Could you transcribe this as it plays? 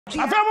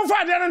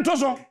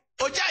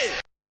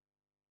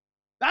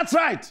That's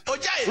right.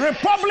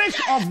 Republic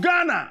of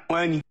Ghana.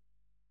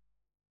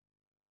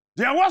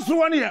 There was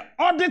one here,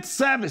 audit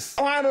service.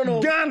 Oh, I don't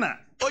know. Ghana.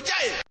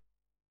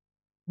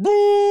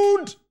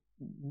 Good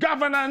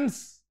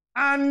governance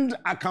and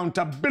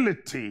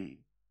accountability.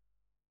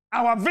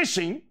 Our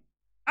vision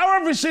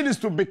is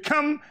to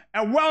become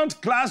a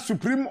world-class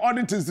supreme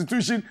audit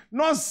institution.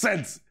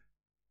 Nonsense.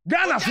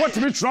 Ghana what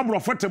to be trouble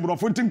of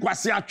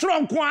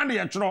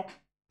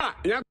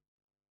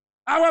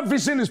Our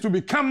vision is to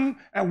become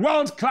a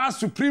world-class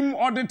supreme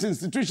audit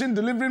institution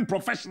delivering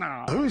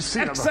professional,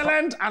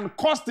 excellent and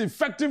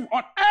cost-effective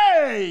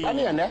Hey!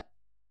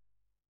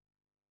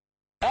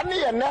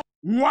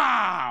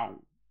 Wow!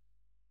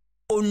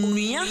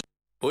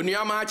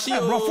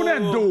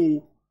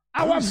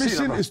 Our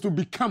vision is to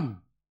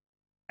become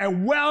a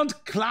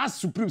world-class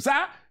supreme.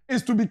 Sir,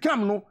 is to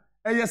become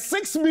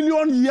 6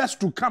 million years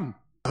to come.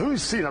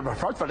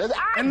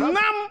 And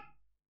now,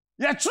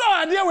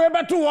 idea we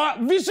better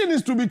vision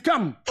is to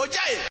become.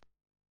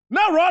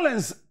 Now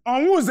Rollins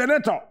on who's the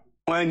neto?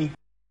 When?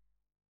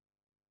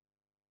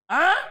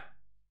 What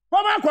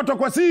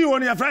about you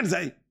on your friends?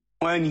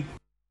 When?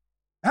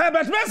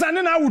 But Mason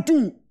and I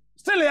too.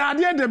 Still,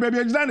 idea the baby.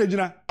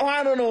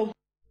 I don't know.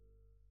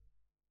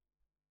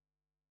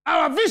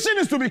 Our vision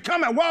is to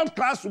become a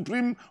world-class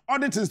supreme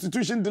audit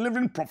institution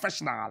delivering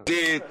professional,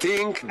 they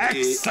think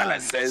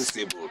excellent,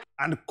 sensible,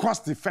 and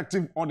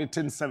cost-effective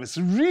auditing service.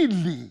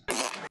 Really?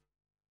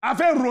 I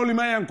feel Rolly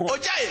Mayanko.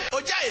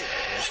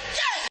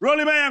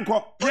 Rolly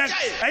Mayanko.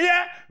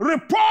 Yeah.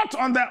 Report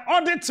on the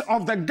audit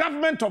of the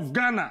government of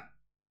Ghana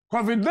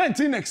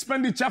COVID-19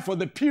 expenditure for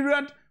the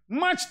period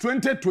March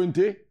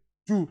 2020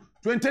 to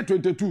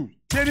 2022.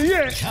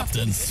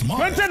 Captain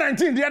Smart.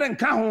 2019, they didn't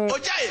count.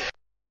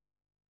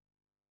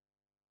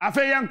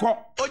 Afeyanko.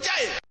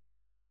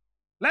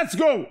 Let's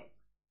go.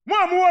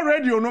 More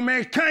radio no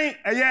me kind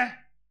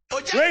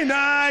we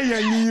na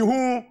ye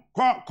hu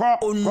ko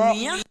we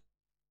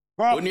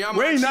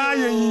na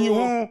ye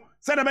hu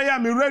said be ya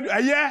me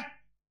radio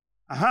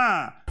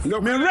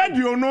me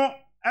radio no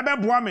ebe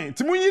boa me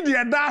ti munyi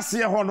de da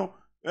ase ho no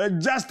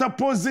just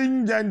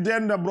opposing and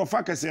then the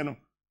brofa kese no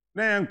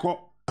na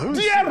enko.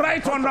 Dear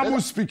Right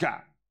Honorable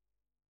Speaker,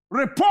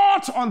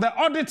 report on the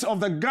audit of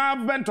the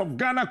government of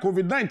Ghana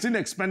COVID-19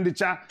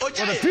 expenditure for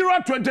the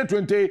period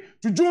 2020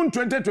 to June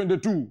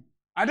 2022.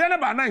 At the end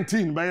of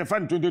 19 by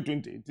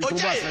 2020.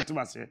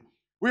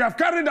 We have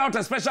carried out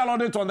a special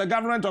audit on the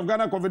government of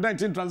Ghana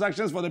COVID-19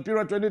 transactions for the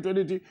period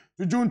 2020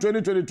 to June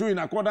 2022 in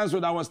accordance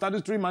with our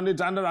statutory mandate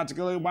under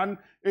Article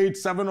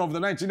 187 of the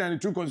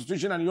 1992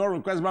 Constitution and your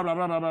request, blah, blah,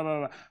 blah, blah, blah,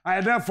 blah.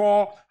 I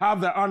therefore have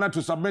the honor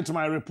to submit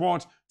my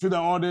report to the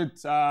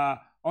audit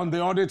on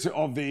the audit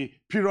of the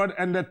period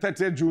ended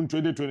 30th June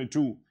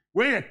 2022.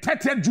 Where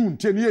 30th June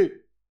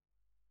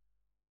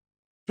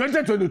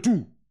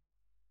 2022.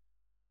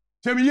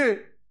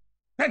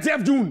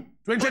 30th June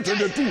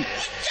 2022.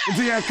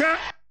 It's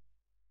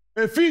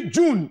a fee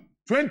June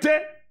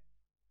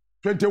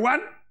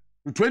 2021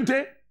 to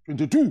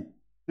 2022.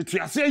 It's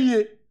a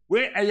say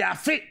where a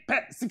fe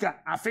pet sika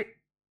a fe.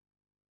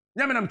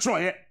 Yamanam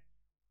Troy.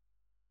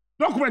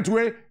 Document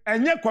way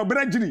and yet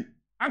Quabrajini,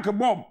 Uncle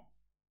Bob.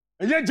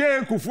 A year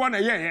J. Kufuana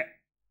ye.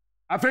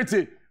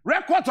 Afeti.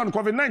 Records on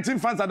COVID-19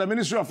 funds at the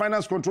Ministry of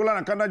Finance Controller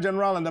and Accountant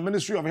General and the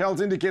Ministry of Health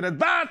indicated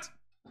that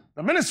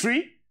the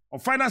Ministry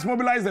of Finance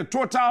mobilized a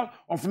total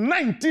of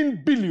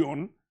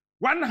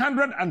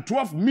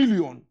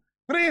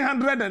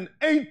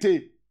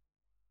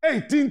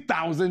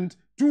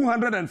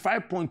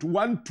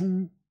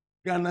 19,112,318,205.12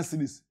 Ghana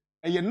cedis.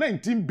 A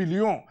 19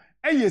 billion.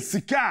 A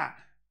sika.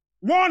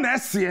 One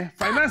essay,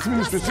 Finance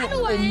Ministry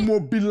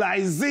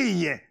mobilize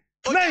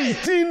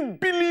 19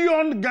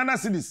 billion Ghana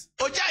cedis.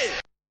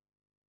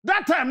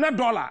 That time, not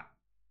dollar.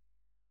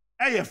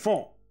 A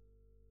 4.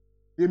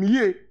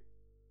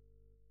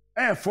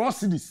 A 4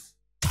 cedis.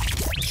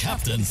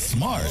 Captain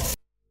Smart.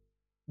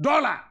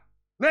 Dollar.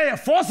 A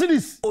 4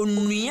 cedis.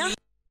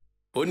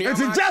 It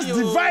is just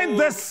divide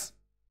this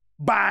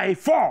by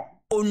 4.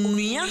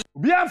 Be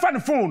on the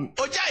phone.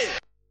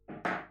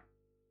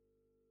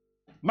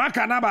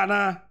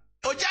 Makanabana.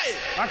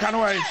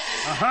 Makanaway.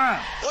 Aha.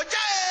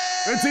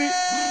 Eti.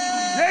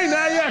 Yay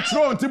na ye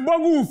throw ti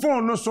bogu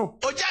phone no so.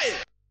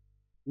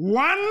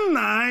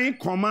 19,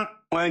 comma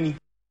 1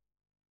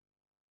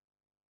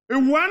 a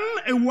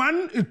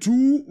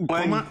 2,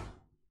 comma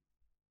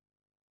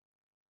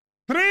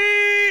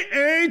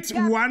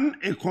 381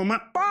 a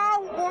comma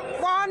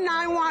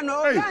 491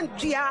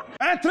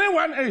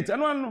 318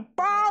 and 1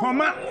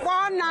 comma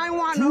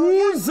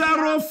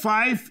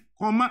 205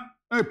 comma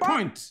a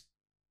point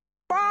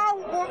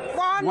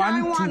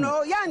 491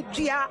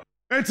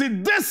 it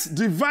is this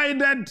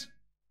divided.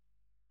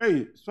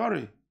 Hey,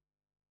 sorry.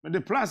 But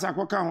the plus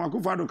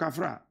akufado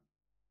kafra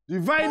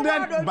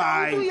divided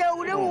by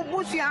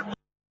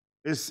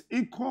is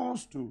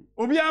equals to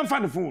obi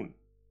amfa the phone.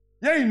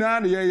 Ye na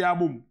ye ya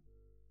bom.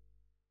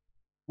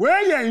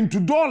 Where you into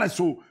dollars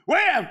so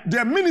where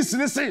the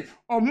ministry say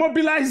or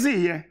mobilize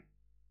here.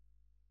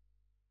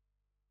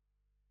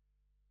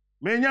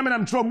 Me nya me na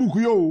mtro book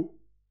yo.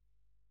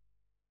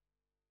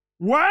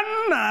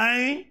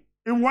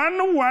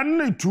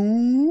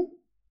 19112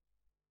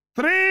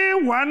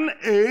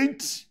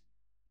 318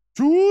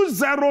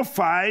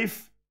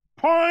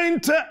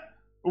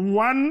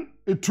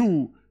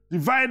 205.12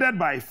 divided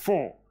by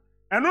 4.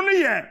 And only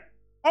here,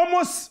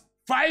 almost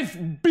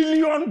 $5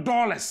 billion.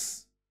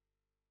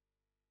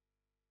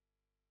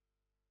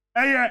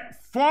 And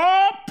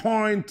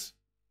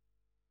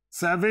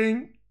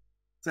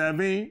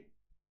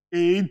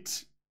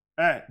 4.778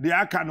 the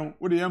akano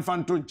with the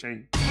infanton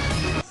chain.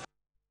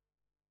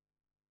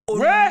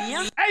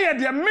 Where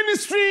the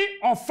Ministry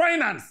of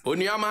Finance.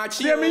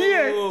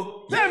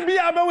 Onua Then be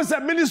about the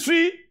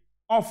Ministry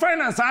of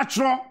Finance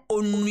actual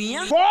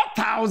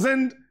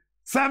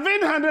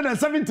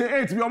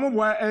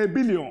 4,778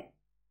 billion.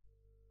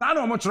 That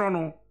no much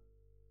no.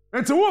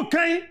 It's a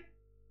okay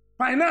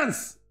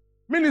finance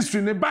ministry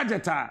in the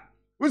budget.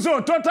 So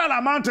total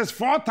amount is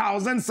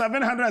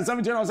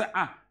 4,778. I say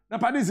the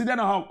party is there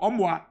now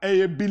Onua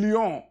a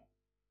billion.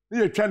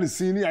 You trying to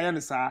see ni aye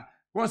sir.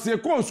 Because you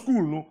go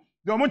school no.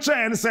 The much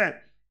and say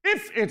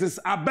if it is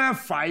above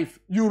 5,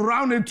 you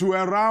round it to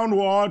a round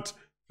what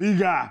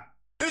figure.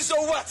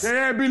 So what?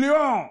 A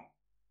billion.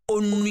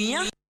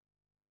 Onua.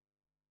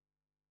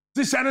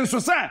 This challenge so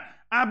say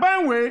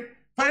abanwe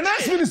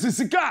finance ministry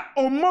sika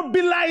o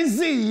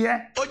mobilize ye.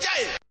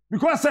 Ojaye.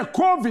 Because a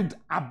COVID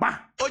aba.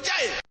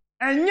 Ojaye.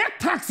 Enye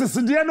taxes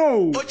there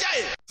no.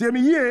 Ojaye. Tell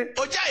me ye.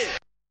 Ojaye.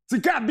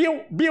 Sika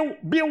bill.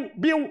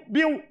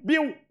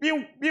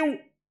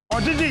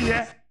 Ojiji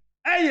ye.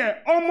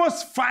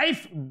 Almost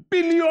 $5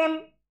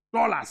 billion.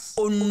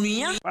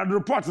 Onua. But the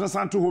report na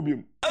santo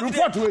hobium.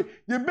 Report we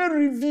you be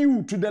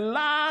review to the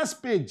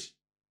last page.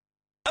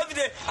 Every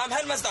day I'm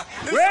headmaster.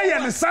 Where you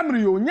the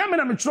summary o nyame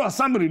na me tro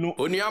summary no.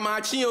 Onua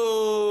machi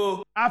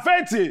o.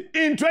 Affected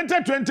in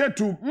 2020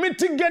 to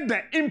mitigate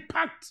the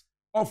impact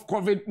of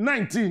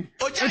COVID-19.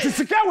 It is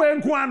sika we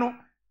nko ano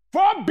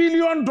 $4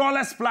 billion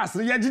plus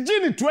ye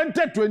gigi in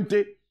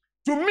 2020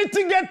 to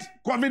mitigate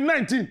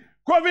COVID-19.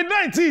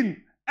 COVID-19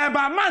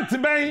 about month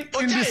in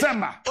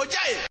December.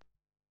 Ojaye.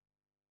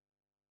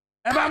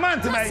 About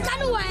month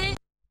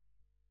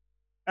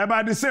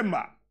about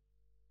December.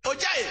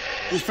 Ojaye.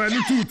 If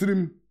any 2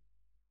 3.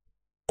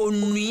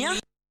 Onua.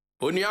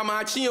 Onua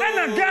machi o.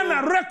 And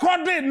again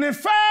recorded the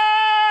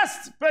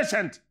first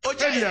patient.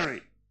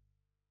 February.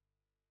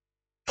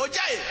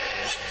 Ojaye.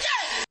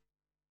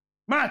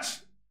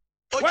 March.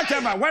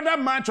 Whatever, whether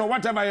March or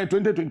whatever year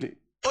 2020.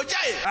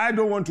 Ojaye. I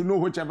don't want to know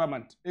whichever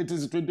month. It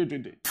is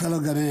 2020. Fellow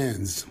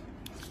Ghanaians,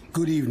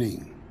 good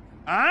evening.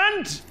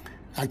 And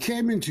I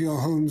came into your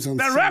homes on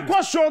the Sunday.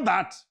 records show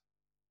that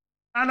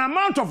an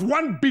amount of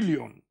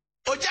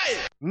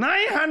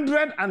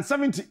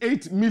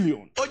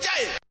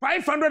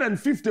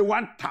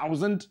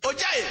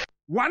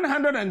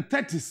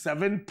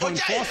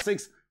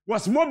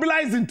was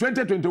mobilized in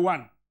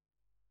 2021.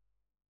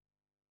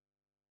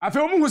 I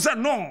feel who said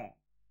no.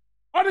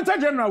 Auditor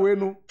General we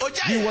know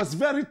he was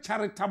very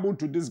charitable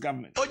to this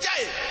government.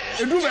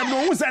 Edu we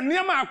know who said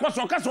niama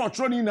akoso kaso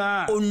otroni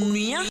na.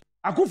 Onua.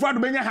 Akufo-Addo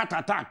benya heart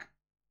attack.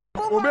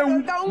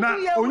 Obewu na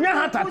onya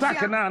heart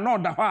attack na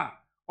oda ho a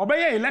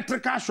obeye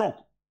electrical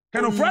shock.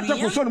 Keno frata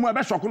ko so no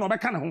ebe shock no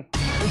obeka ne ho.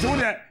 Nti wo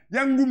de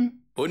yangum.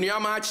 Onua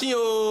machi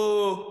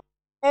o.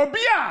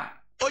 Obia.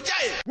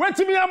 Ojaye.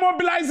 Wetimi ya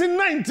mobilizing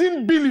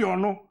 19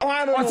 billion no.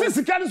 O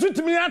sika no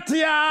sutimi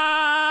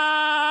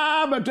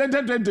atia but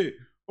 2020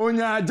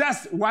 onya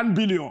just 1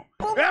 billion.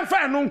 E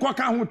fa no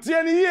nkoka ho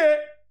tie ni ye.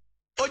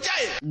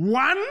 Ojaye.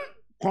 1,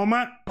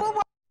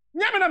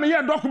 nyame na me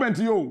ye document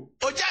yo.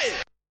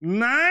 Ojaye.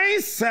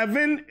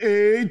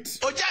 978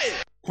 Ojaye.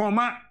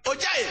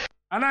 Ojaye.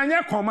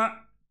 Ananya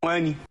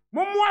Wani.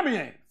 Mumwa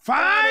me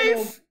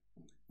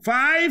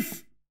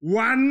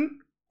 551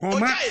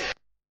 Ojaye.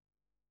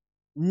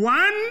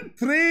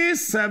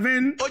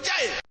 137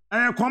 Ojaye.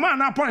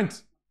 na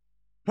point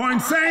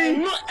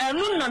saying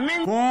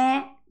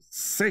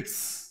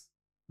 46.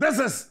 This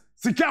is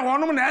sika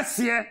wonum na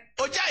ese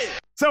Ojaye.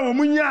 say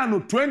omunya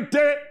no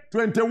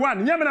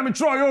 2021 nyame na me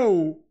tro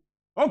yo.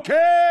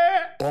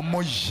 Okay.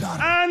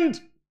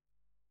 And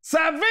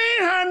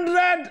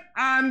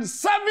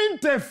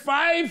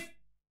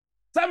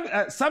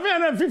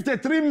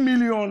 753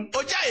 million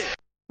Ojaye.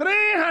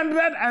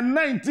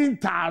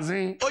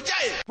 319,000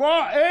 Ojaye.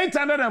 for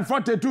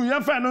 842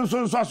 yen fa no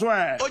so so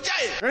Ojaye.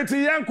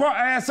 eti yen ko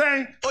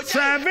saying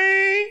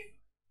 7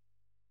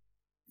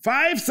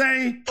 5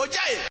 saying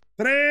Ojaye.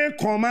 3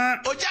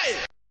 comma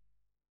Ojaye.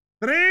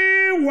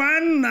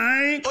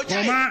 319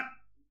 comma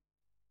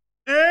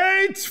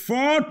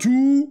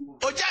 842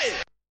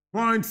 Ojaye.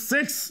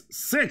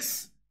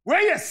 0.66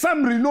 where your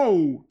summary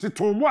no to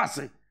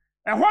tomwase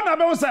e ho na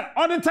be wo say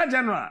auditor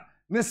general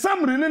ne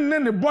summary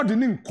ne body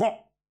ne nko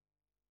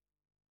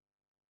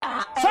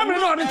summary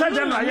no auditor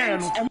general ye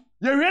no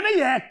ye we ne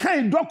ye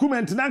kan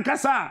document na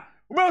nkasa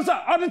we be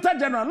say auditor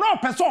general no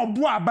person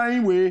obo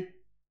aban we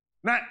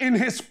na in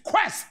his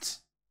quest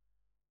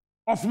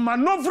of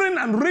maneuvering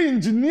and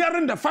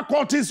re-engineering the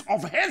faculties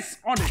of his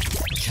audit,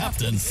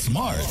 Captain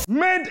Smart.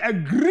 made a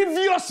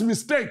grievous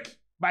mistake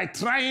by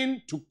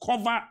trying to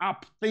cover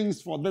up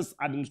things for this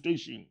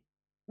administration.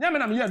 Nyame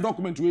na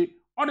document we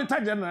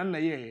Auditor General na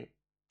ye.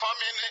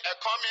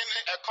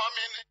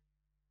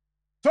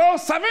 So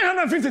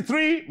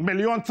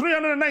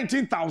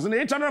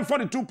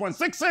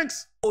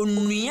 753,319,842.66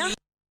 Onua.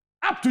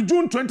 up to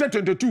June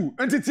 2022.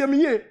 Entity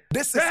me ye.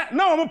 This is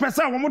Now we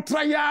person we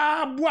try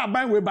ya bua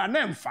ban we ba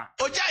nemfa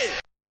Ojaye.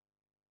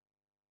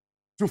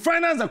 to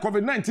finance the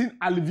COVID-19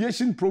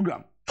 alleviation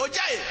program.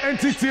 Ojaye.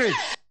 Entity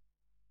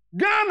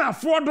Ghana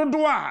for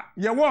dodo a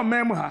ye wo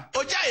mem ha.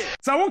 Ojaye.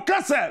 Sa wo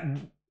ka se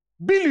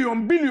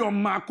billion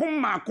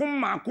makum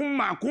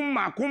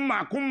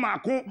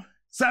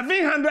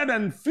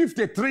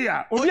 753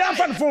 a obi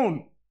afa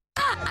phone.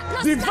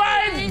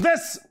 Divide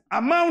this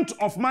amount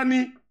of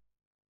money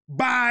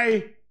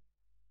by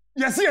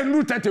yes, you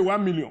knew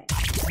 31 million.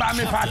 But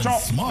me pacho,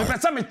 the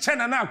person me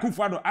chena na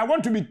akufado. I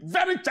want to be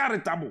very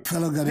charitable.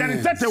 Fellow There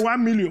is Ghanaians.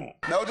 31 million.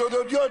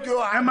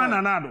 Emma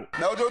Nanado.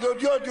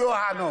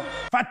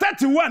 For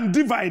 31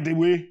 divide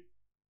away.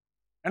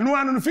 And no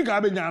one figure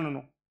abenya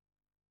no.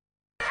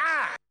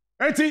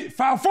 80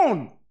 for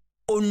phone.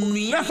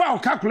 Onua. Na for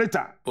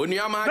calculator.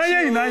 Onua Na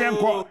ye ina ye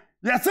nko.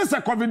 Yes, it's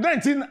a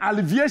COVID-19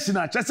 alleviation.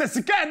 Chese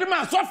sika de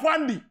ma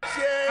sofwandi.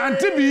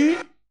 Antibi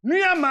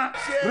Niyama,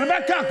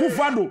 Rebecca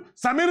Akufado,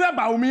 Samira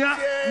Baumia,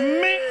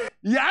 me,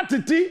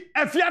 Yatiti,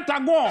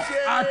 Efiatago,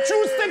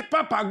 Acoustic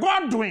Papa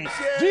Godwin,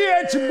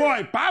 GH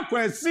Boy,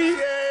 Parkwesi,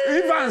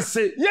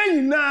 Ivanse,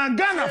 Yena,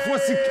 Ghana for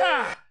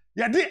Sika,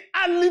 Yadi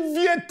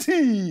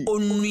Alleviate.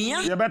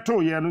 Onua.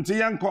 Yabeto, Yanuti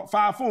Yanko,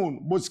 Far Phone,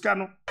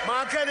 Boscano,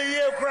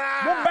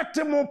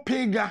 Mobetemo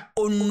Pega,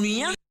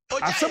 Onua.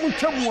 Asamu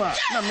Chamua,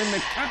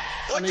 Nameka,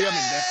 and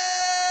Yamide.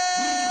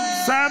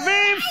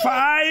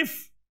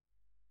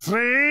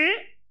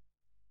 753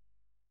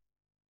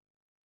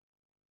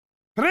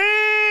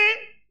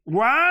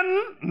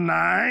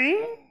 319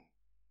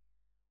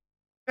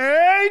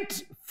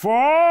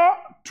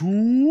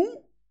 842.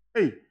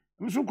 Hey,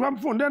 I'm so cram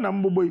phone then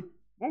I'm boy.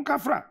 Mon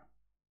kafra.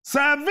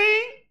 7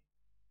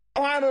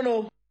 I don't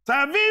know.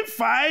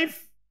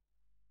 75.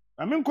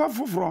 I mean kwa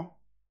fufro.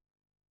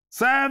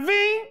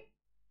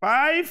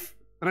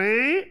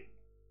 753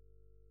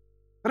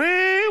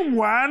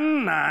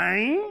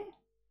 319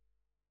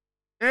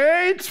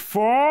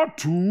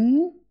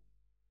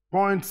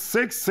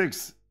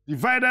 842.66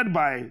 divided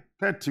by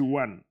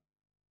 31.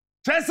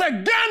 Chese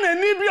Ghana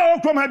ni bi o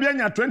kom ha bi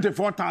anya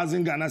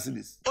 24,000 Ghana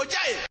cedis.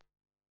 Ojaye.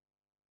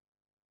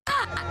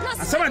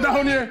 Asema da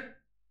honie.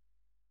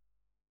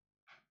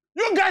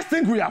 You guys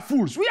think we are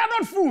fools. We are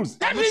not fools.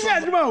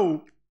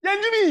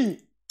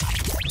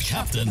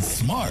 Captain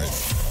Smart,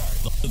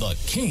 the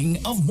king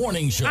of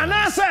morning shows. And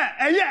I say,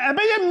 a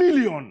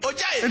million.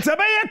 Ojaye. It's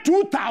about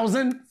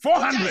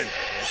 2,400.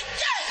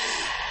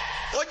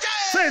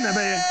 Ojaye. Say na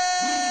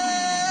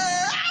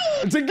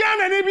it's a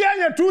Ghana ni bi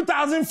anya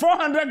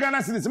 2,400 Ghana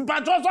cedis.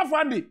 Mpacho so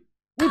fandi.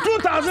 With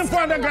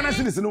 2,400 Ghana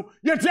cedis no,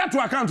 you tia to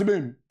account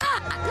be.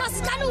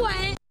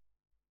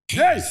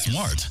 Hey,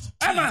 Smart.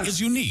 Evans Is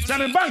unique. Say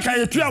the bank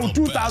I tia with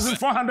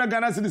 2,400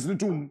 Ghana cedis ni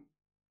tum.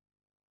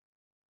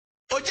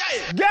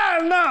 Ojaye.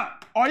 Ghana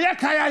oye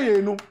kaya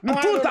ye no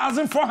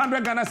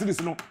 2,400 Ghana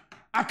cedis no.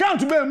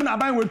 Account be na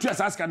ban we tia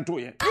sas kan to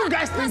ye. You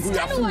guys think we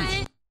are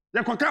fools.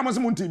 Ye kwaka mo se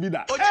mo TV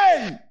da.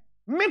 Hey,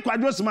 me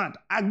Kwadwo Smart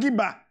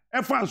Agiba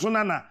Efan so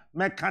na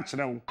me ka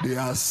kire wo. They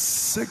are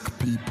sick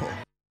people.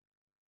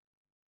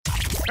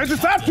 It is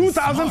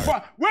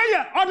 2,004. Where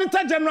your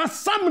Auditor General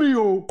summary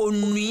o.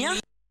 Onua.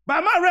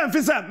 But my rent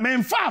is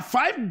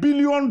 $5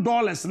 billion ne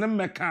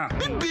meka.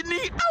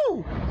 Bini.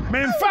 Oh.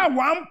 Menfa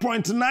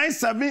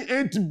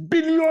 1.978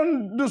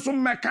 billion do so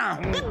meka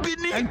ho.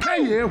 And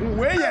can ye who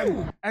we ye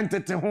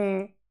entete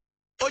ho.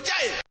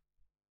 Ojaye.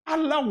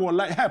 Allah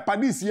wala ha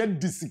padis ye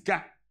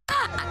disika.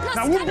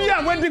 Na wo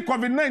bia when the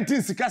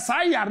COVID-19 sika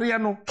sa yare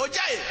no.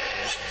 Ojaye.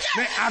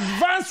 The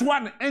advanced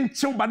one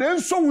enchew but then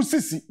so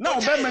usisi. Na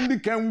obema ndi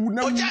kan wu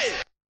na wu.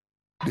 Ojaye.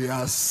 They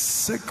are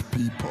sick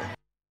people.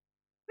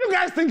 You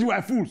guys think you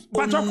are fools.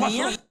 But your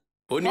question.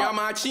 Onua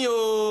machi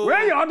o.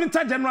 Where your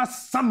Auditor General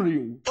summary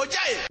o.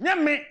 Ojaye.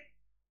 Nyame.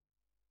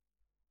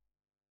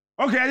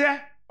 Okay, yeah.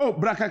 Oh,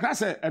 brakaka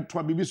say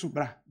etwa bibi so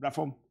bra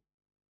form.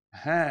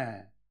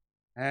 Yeah.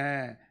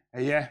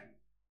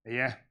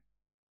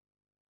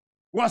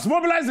 Was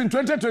mobilized in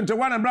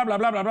 2021 and blah blah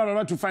blah blah blah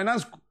blah to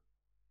finance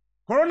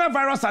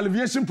coronavirus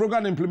alleviation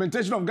program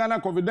implementation of Ghana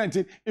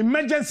COVID-19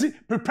 emergency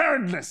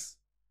preparedness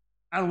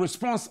and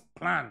response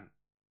plan.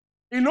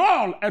 In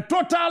all, a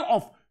total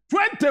of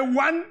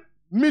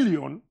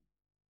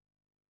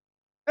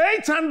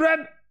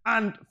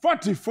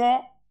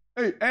 21,844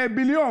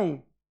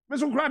 billion.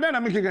 Mr. Crowder,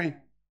 I'm making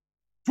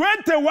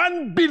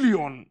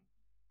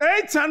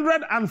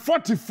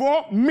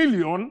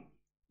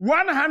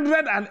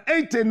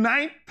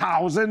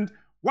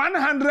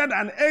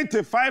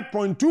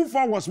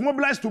was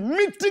mobilized to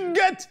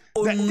mitigate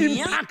the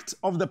impact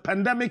of the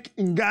pandemic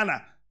in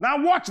Ghana. Now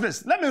watch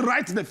this. Let me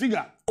write the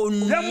figure.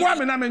 Onua. Then what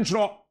me na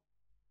mention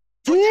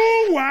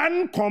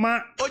 21,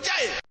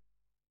 Ojai.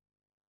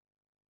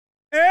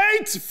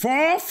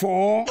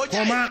 844,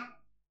 Ojai.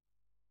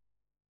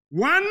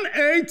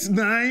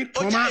 189,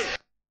 Ojai.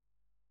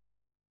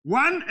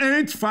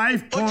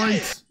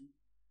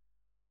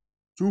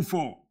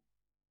 185.24.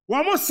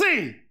 One more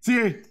say,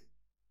 tie.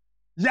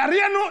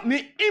 Yare no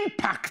ni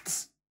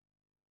impact.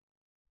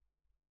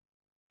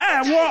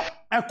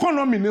 What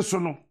economy ni so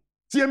no.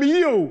 Tie me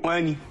yi o.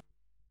 Wani.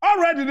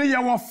 Already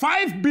there were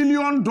 $5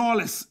 billion.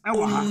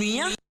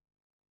 Onua.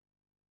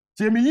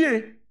 Tie me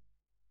yi.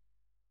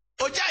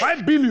 Ojai.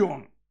 $5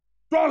 billion.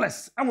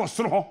 Was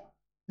so.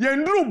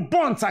 Yendru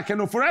bonds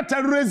akeno for a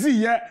raise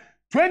ye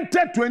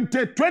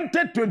 2020,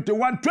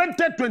 2021,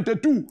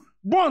 2022.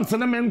 Bonds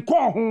na men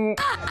call ho.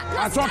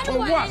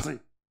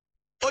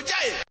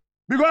 Ojai.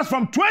 Because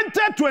from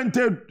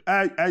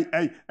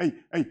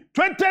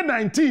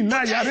 2019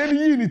 now you already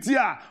unity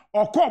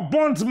or call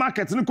bonds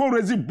market no call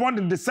raise bond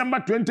in December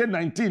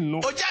 2019 no.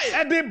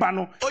 Ede ba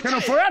no can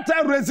for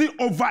a raise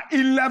over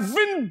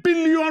 $11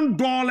 billion.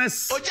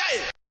 Bonds.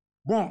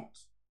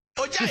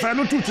 If I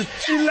know to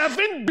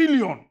 $11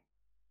 billion.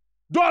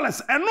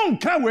 And no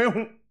can we.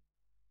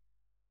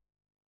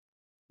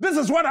 This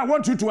is what I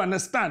want you to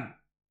understand.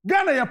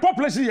 Ghana, your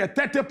population is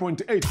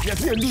 30.8.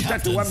 Yes, you lose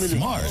 31 million.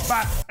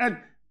 But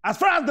as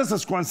far as this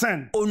is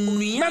concerned,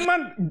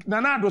 Mama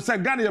Nanado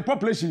said Ghana, your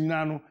population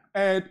now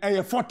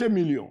 40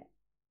 million.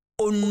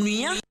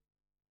 Onua.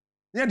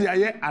 Yeah,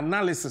 there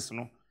analysis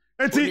no.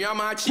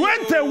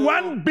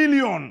 21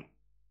 billion.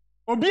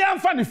 Obi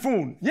amfa the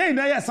phone. Yeah,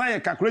 na yes I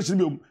calculation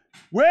be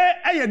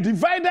where I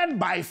divided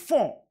by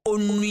 4.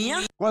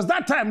 Onua. Because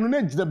that time no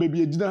na jida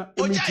baby ejida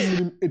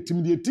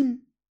etim.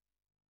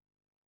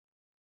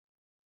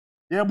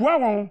 Yeah, boy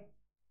won.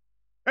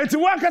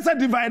 81 kasa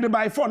divided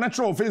by 4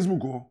 natural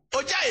Facebook oh.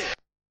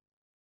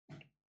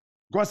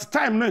 Because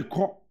time no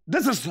call.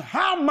 This is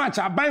how much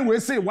I buy we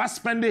say was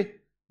spending.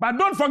 But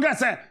don't forget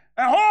say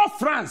a whole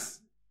France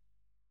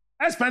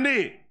I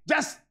spending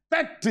just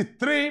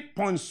 33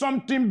 point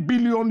something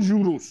billion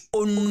euros.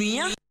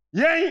 Onua.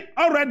 Yeah,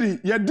 already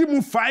you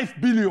did 5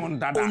 billion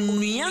dada.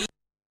 Onua.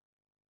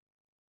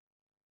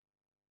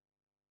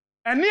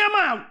 And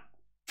near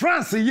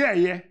France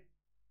yeah.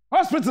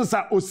 Hospitals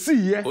are OC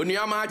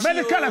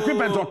medical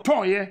equipment or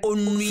toy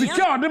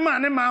secure the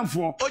man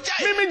for.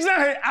 Mimi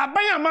jina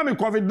abaya mami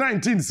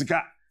COVID-19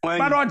 sika.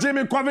 But or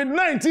Jimmy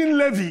COVID-19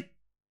 levy.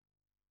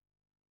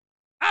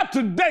 Up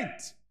to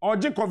date or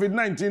J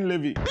COVID-19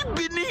 levy.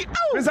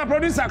 Mr.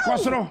 Producer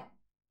Kosoro.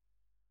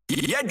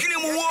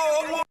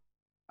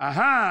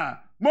 Aha.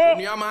 More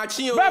blah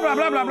blah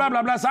blah blah blah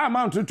blah blah. So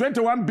amount to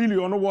 21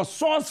 billion was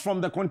sourced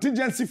from the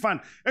contingency fund.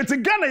 It's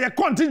again a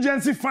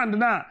contingency fund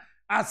now.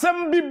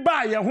 Asem bi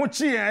ba ye ho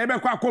chi e be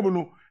kwa akobu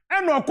no.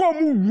 E no ko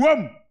mu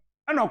wom.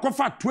 E no ko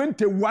fa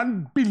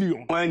 21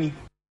 billion. Wani.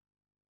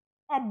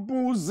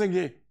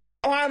 Abuzege.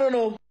 Oh, I don't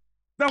know.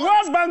 The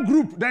World Bank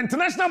Group, the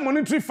International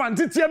Monetary Fund,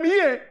 titiam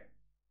here.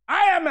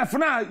 IMF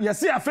na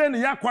yesi afa ne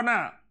yakwa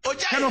na.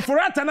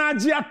 Kenoforiata na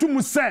agi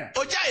atumu se.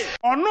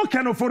 Ono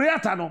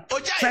kenoforiata no.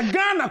 Se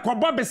Ghana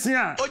koba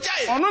besia.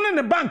 Ono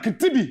ne bank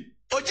tibi.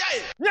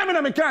 Nyame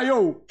na meka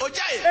yo.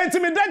 Enti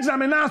me dagina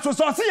me na so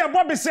se ye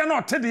bo besia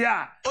na otede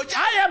a.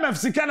 IMF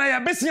sika na ye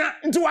besia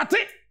nti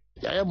wate.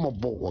 Ya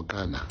mobo wo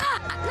Ghana.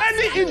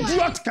 Any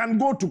idiot can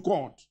go to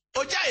court.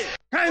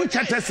 Kan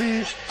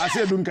katesi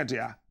ase dum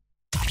katia.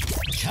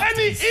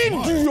 Any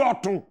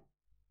idiot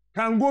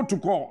can go to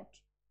court.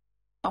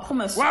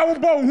 Why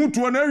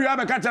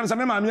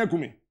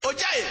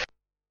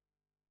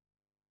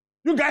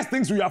you guys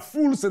think we are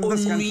fools in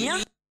this country?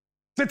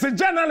 It's a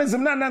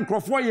journalism na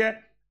crofo ye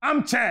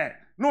am chair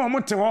no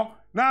omote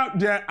now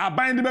there are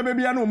binding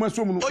baby no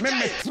maso mu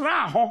me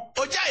tra ho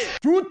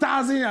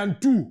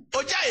 2002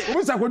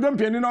 obi sa kodom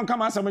piani no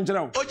come asem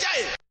nkyere wo.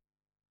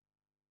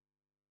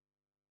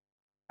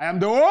 I am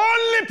the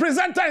only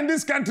presenter in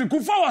this country.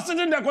 Kufa was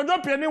sitting there.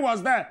 Kojo Pieni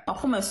was there.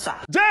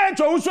 Jay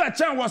Chousu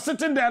Echan was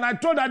sitting there, and I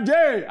told her,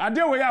 Jay, I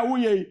did where you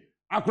ye.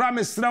 Akra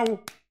me sraw.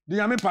 Di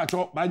yame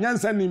pacho. Ba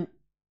nyansa nim.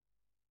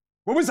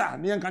 Bobisa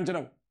ni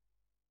enkanchero.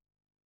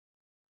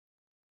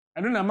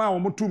 I don't know ma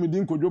omo tu mi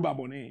din kojo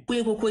babone.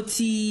 Kwe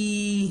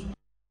kokoti.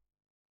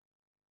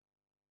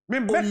 Me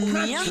be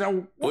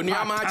kanchero.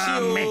 Onua machi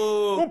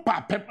o.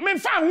 Papa, me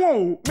fa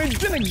wo. Me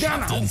din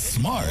Ghana. Captain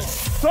Smart.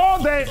 So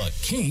the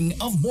king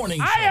of morning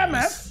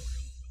IMF, shows.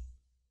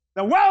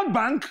 the World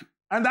Bank,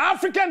 and the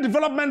African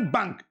Development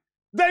Bank,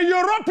 the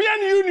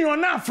European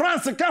Union, now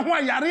France, Kahwa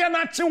Yarea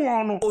na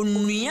Chiwono.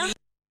 Onua.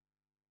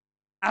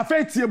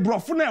 Afetie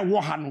brofuna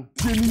wohano.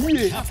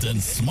 Tieniye. Captain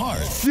Smart.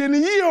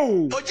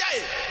 Tieniye.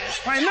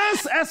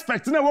 Finance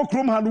aspect na wo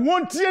krom han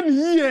won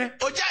tieniye.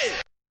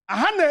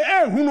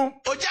 Ahana huno.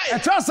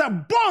 It was a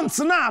bonds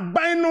na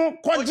ban no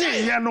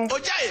kwaje ye no.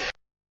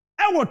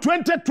 Ewo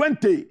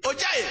 2020,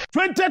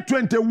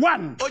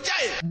 2021,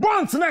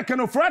 bonds na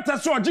kenofrata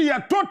so oji ya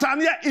total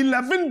near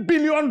 $11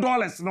 billion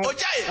no.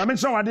 I mean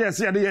sure what they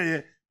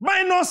say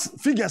minus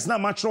figures na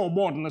match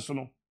board na so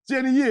no.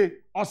 Tieniye,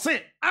 or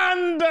say,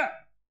 and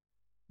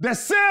the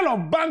sale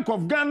of Bank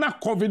of Ghana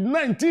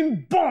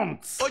COVID-19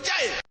 bonds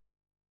Ojai.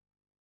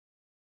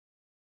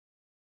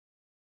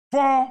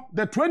 for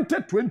the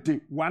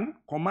 2021,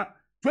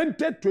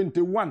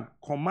 2021,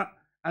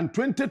 and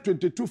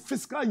 2022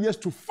 fiscal years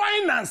to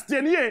finance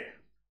Tieniye,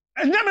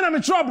 and Yamina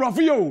Mitro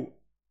Brofio,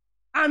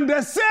 and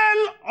the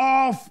sale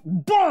of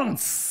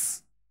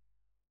bonds.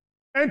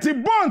 And the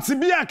bonds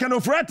be a kind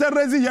of right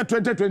raising year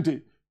 2020,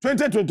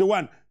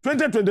 2021,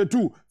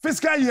 2022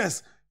 fiscal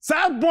years.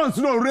 Sad bonds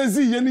no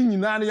raising yening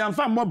in any and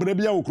fam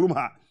mobrebia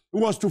ukrumha. It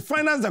was to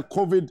finance the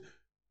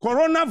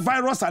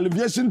coronavirus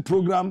alleviation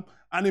program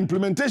and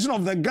implementation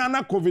of the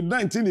Ghana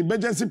COVID-19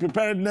 emergency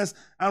preparedness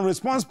and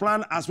response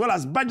plan, as well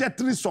as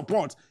budgetary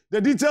support.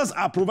 The details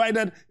are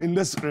provided in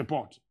this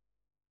report.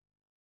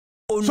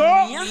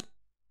 So,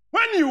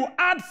 when you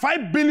add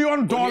 $5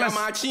 billion to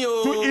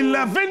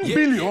 11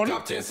 billion,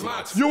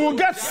 you will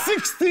get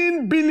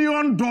 $16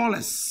 billion.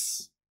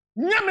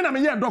 Nyamina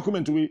me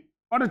document we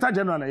Auditor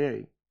General na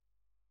ye.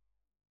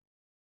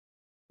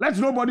 Let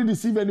nobody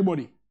deceive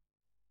anybody.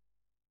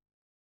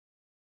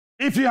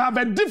 If you have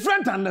a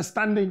different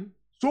understanding,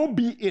 so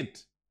be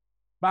it.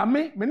 But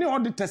many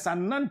auditors are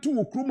none to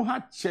ukrum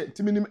ha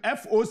timinim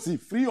FOC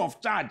free of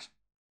charge.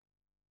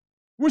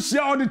 We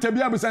share auditor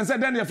be able to say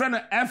then your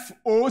friend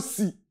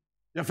FOC.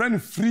 Your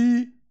friend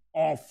free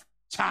of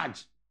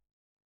charge.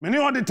 Many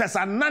auditors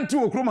are none to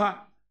Okroma.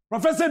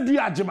 Professor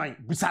Diajimai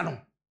Bisano.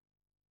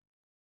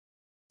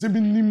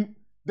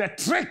 The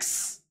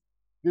tricks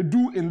they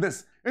do in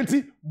this. And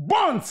see,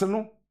 bonds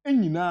no,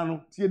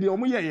 no, see the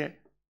omoye.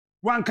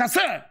 One can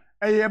say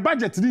a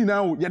budgetary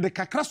now, ya the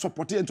kakra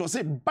support and to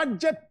say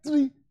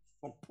budgetary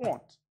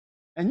support.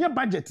 And your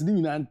budgetary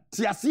now,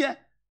 tiasia.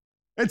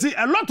 And see,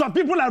 a lot of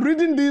people are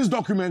reading these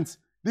documents.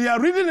 They are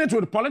reading it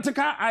with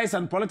political eyes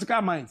and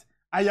political minds.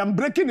 I am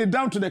breaking it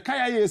down to the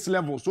KIAS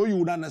level so you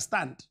would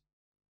understand.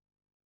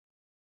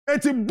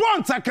 It's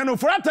bonds I can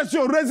offer us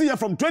your raising here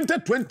from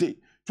 2020,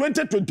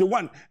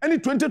 2021,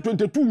 and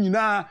 2022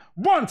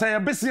 bonds I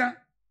am busy and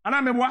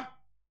I'm what?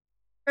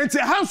 It's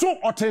a household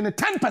or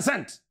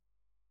 10%.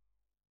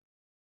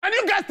 And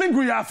you guys think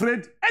we are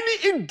afraid?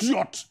 Any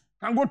idiot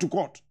can go to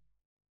court.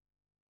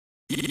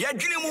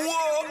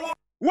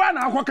 One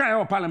hour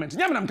can parliament.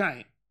 Yamam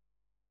kind.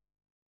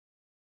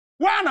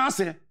 One hour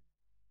say.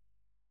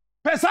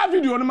 Pesa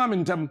video no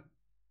mamentem.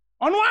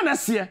 Onua na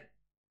se.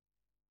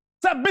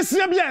 Sa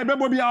besia bia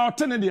ebebo bia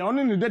otene de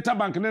oni ni data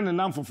bank ne ne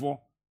namfofo.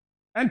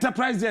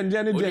 Enterprise de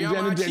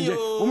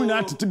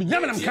omuna tete bi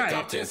nyamenam kai.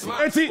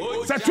 Eti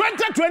sa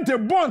 2020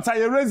 bonds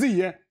are raise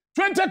here.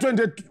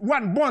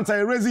 2021 bonds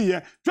are raise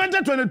here.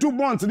 2022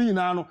 bonds ni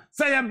na no.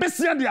 Sa ya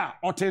besia de a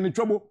otene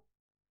twobo.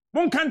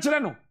 Mon kan kire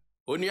no.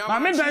 Ma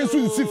me dan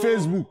so si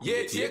Facebook.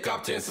 Ye tie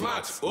Captain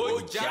Smart.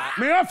 Oja.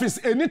 Me office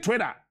any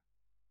Twitter.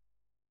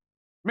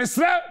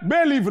 Mr.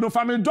 Believe no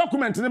family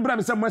document in the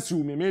Bram some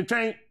me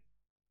train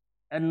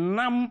and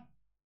nam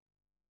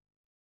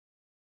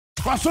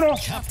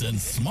Captain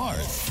Smart,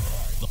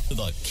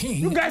 the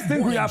king. You guys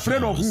think we are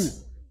afraid of who?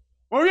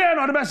 Oh yeah,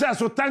 no the best.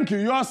 So thank you.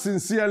 Yours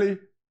sincerely,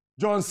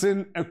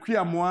 Johnson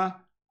Ekwiamoa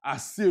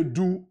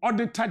Asiedu,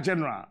 Auditor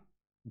General.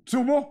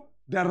 Tumo,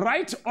 the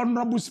Right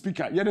Honorable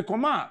Speaker,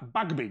 Yedekoma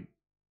Bagbin,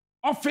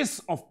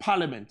 Office of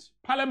Parliament,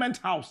 Parliament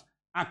House,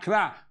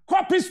 Accra.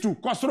 Copies to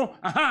Kosoro.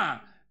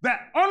 Aha. The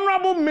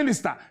Honorable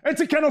Minister,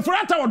 it's can offer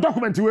our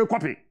document to a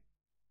copy.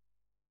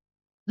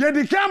 Ye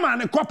the camera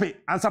and copy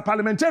as a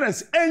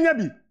parliamentarians,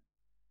 enyabi.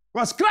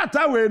 Was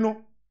crata we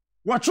no.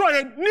 What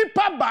try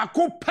nipa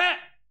bako pe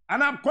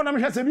and I'm gonna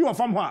have a view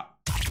from her.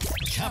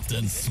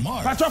 Captain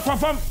Smart. Pacho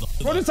confirm.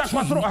 Producer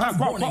Kwasro.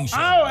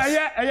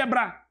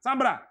 Bra.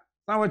 Sambra.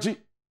 Sanwachi.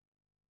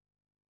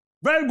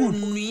 Very good.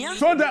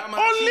 So the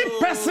only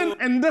person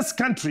in this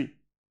country.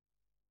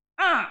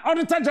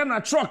 Auditor General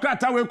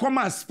Trockrata will come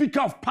as Speaker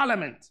of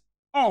Parliament.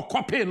 Or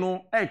copy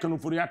no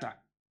Ekonofuriata.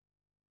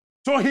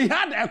 So he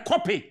had a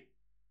copy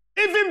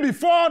even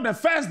before the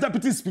first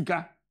Deputy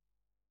Speaker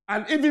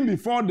and even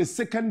before the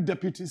second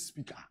Deputy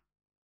Speaker.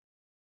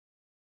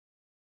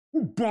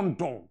 Who born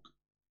dog?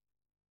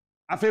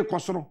 Afe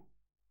Kosoro.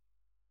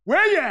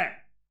 Where ye?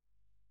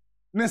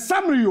 Ne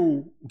summary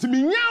yo. To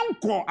be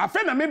nyanko.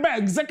 Afe na meba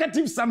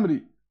executive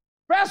summary.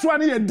 First one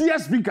here, dear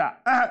Speaker.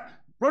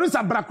 Producer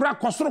Brakura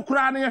Kosoro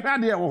Kura ne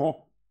hade e wo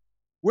ho.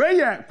 We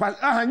ye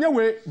ahanya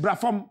we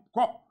brafom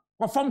ko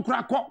fom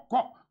kura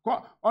ko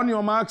on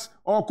your marks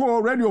or ko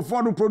radio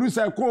for the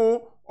producer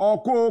ko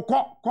or ko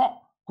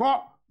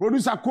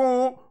producer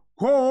ko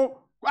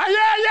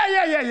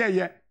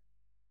yeah.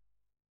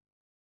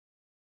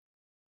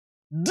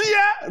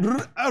 Dear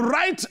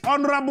Right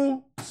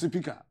Honorable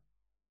Speaker.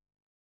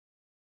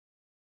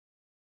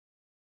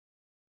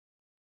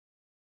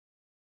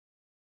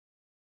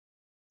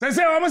 They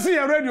say, I must see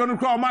a radio on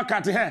the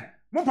market here.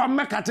 Mopa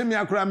makate me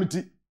akura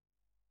miti.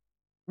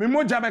 Me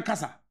moja be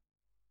kasa.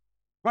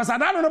 Because I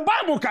don't know the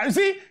Bible. You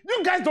see,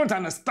 you guys don't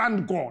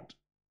understand God.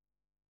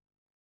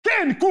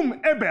 Cain cum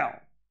Abel.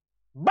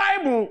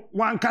 Bible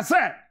one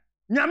kase.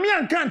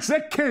 Nyame anka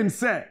say Cain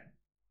say.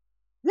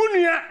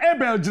 Wunia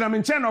Abel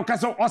Jinaminchen or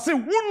Casso or say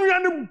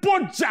Wunia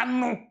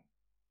Bojano.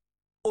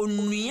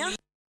 Onua.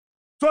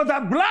 So the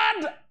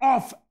blood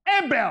of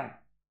Abel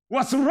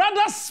was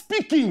rather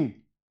speaking.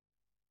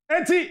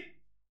 Eti,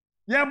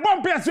 ye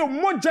bomb pay your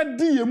moja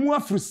di ye mua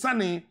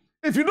frusane.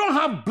 If you don't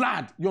have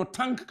blood, your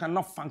tongue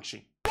cannot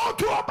function. Go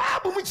to a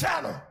Bible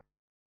channel.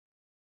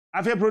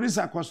 Have you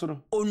producer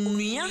Kosoro?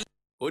 Onua.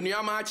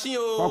 Onua machi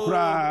o.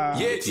 Okra.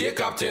 Yeah,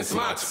 Captain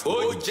Smart.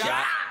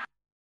 Oja.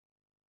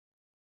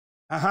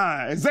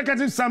 Aha,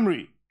 executive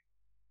summary.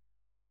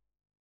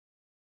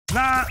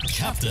 Now,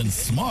 Captain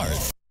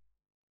Smart.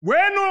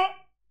 Bueno,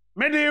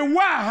 me de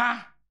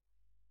waha.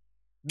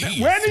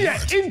 He When is you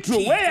smart. intro,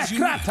 He where is you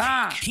unique.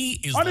 crata, He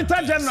is the Auditor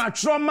best. General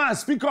Trauma,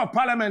 Speaker of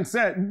Parliament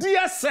said,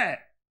 Dear Sir,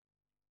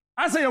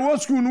 I say your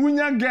school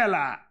Nunya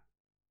Gela,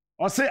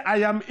 or say I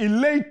am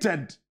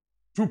elated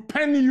to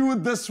pen you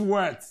these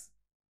words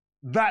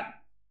that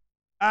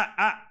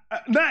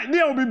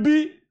there will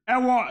be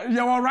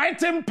your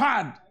writing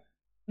pad.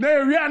 They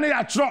really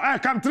are trying.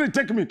 Come three,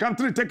 take me. Come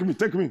three, take me.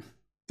 Take me.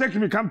 Take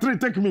me. Come three,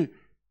 take me.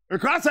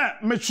 Because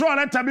me sure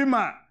let be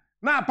ma.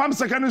 Na pam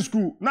secondary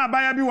school. Na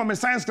baya bi wa me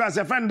science class.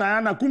 Your friend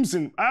Diana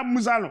Kumsin.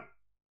 Muzalo.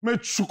 Me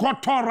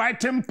chukoto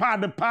writing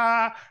pad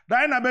pa.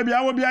 Diana baby,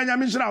 I will be anya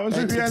mishra.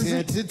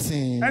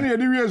 Any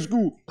anywhere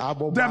school.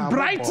 The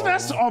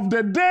brightness of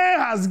the day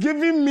has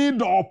given me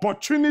the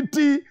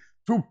opportunity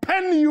to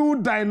pen you,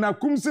 Diana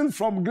Kumsin,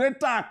 from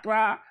Greater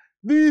Accra.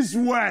 These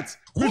words.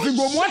 If you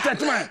go more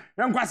time,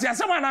 then kwasi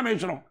asema na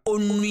mention.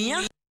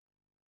 Onua.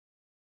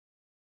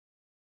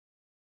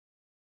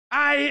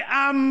 I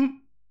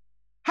am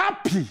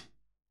happy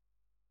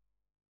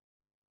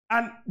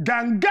and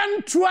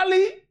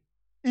gargantually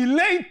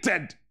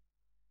elated.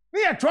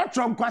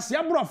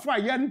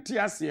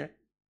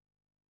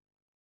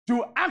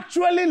 To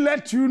actually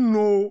let you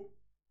know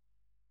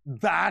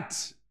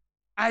that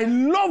I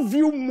love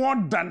you more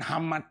than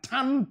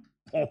Hamatan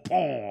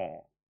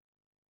Popo.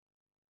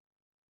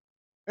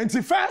 And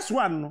the first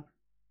one,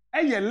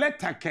 a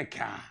letter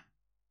keka,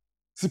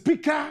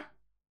 Speaker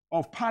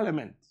of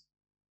Parliament,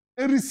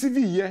 a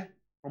receive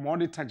from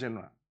Auditor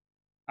General.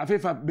 I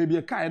feel baby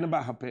a car and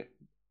about happy. I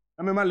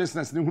remember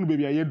listeners, who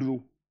baby a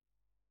yedru.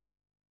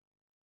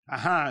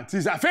 Aha,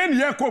 tis a fan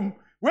year come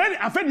when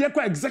a fan year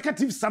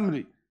executive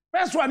summary.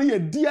 First one here,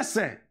 dear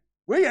sir,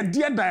 where your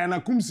dear Diana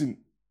Kumsin.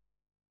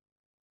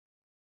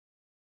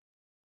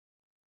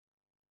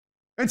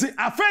 It's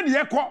a fan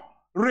year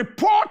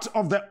report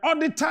of the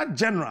Auditor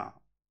General.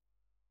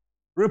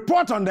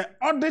 Report on the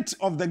audit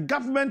of the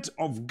government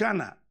of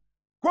Ghana.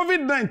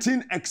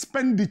 COVID-19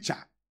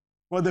 expenditure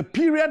for the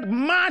period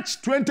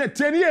March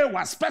 2010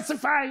 was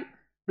specified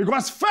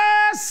because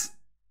first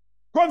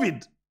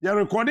COVID, you're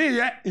recording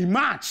here in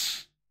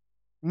March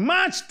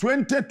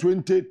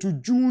 2020 to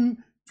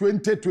June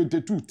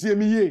 2022.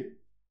 TME.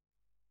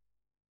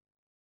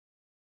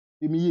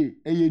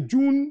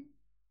 June,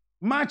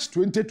 March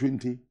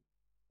 2020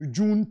 to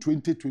June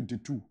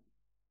 2022.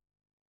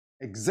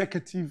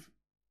 Executive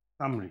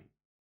summary.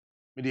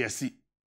 Media see.